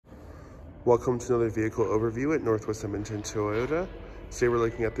Welcome to another vehicle overview at Northwest Edmonton Toyota. Today we're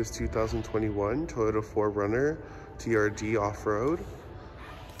looking at this 2021 Toyota 4Runner TRD Off Road.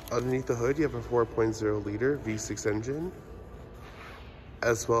 Underneath the hood you have a 4.0 liter V6 engine,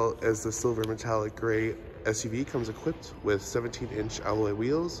 as well as the silver metallic gray SUV comes equipped with 17-inch alloy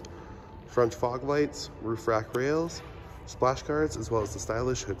wheels, front fog lights, roof rack rails, splash guards, as well as the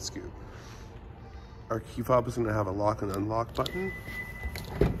stylish hood scoop. Our key fob is going to have a lock and unlock button.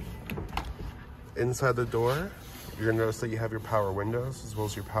 Inside the door, you're going to notice that you have your power windows as well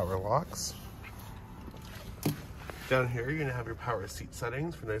as your power locks. Down here, you're going to have your power seat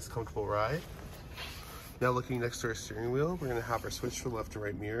settings for a nice comfortable ride. Now looking next to our steering wheel, we're going to have our switch for left and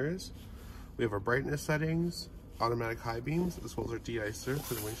right mirrors. We have our brightness settings, automatic high beams, as well as our de-icer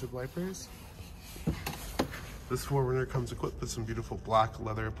for the windshield wipers. This 4Runner comes equipped with some beautiful black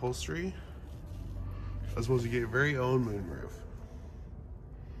leather upholstery, as well as you get your very own moonroof.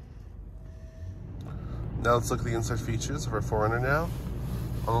 Now let's look at the inside features of our 4Runner now.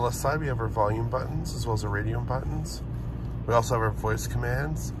 On the left side we have our volume buttons as well as our radio buttons. We also have our voice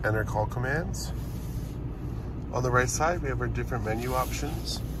commands and our call commands. On the right side we have our different menu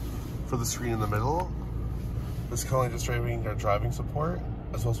options for the screen in the middle. This is currently describing our driving support,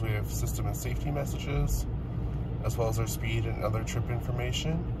 as well as we have system and safety messages, as well as our speed and other trip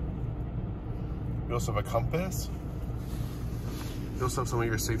information. We also have a compass. You also have some of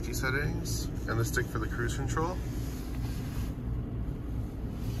your safety settings and the stick for the cruise control.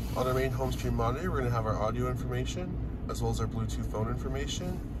 On our main home screen monitor, we're going to have our audio information as well as our Bluetooth phone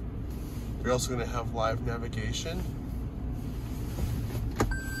information. We're also going to have live navigation.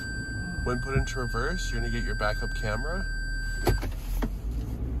 When put into reverse, you're going to get your backup camera.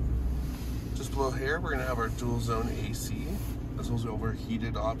 Just below here, we're going to have our dual zone AC as well as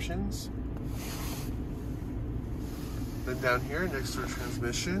overheated options. Then down here, next to our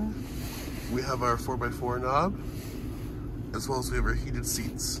transmission, we have our 4x4 knob, as well as we have our heated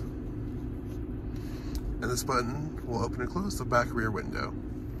seats. And this button will open and close the back rear window.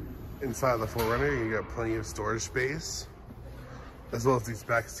 Inside the 4Runner, you got plenty of storage space, as well as these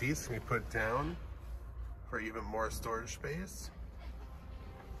back seats can be put down for even more storage space.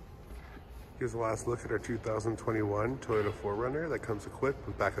 Here's a last look at our 2021 Toyota 4Runner that comes equipped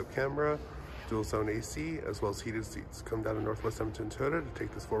with backup camera, dual zone AC, as well as heated seats. Come down to Northwest Edmonton Toyota to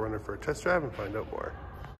take this 4Runner for a test drive and find out more.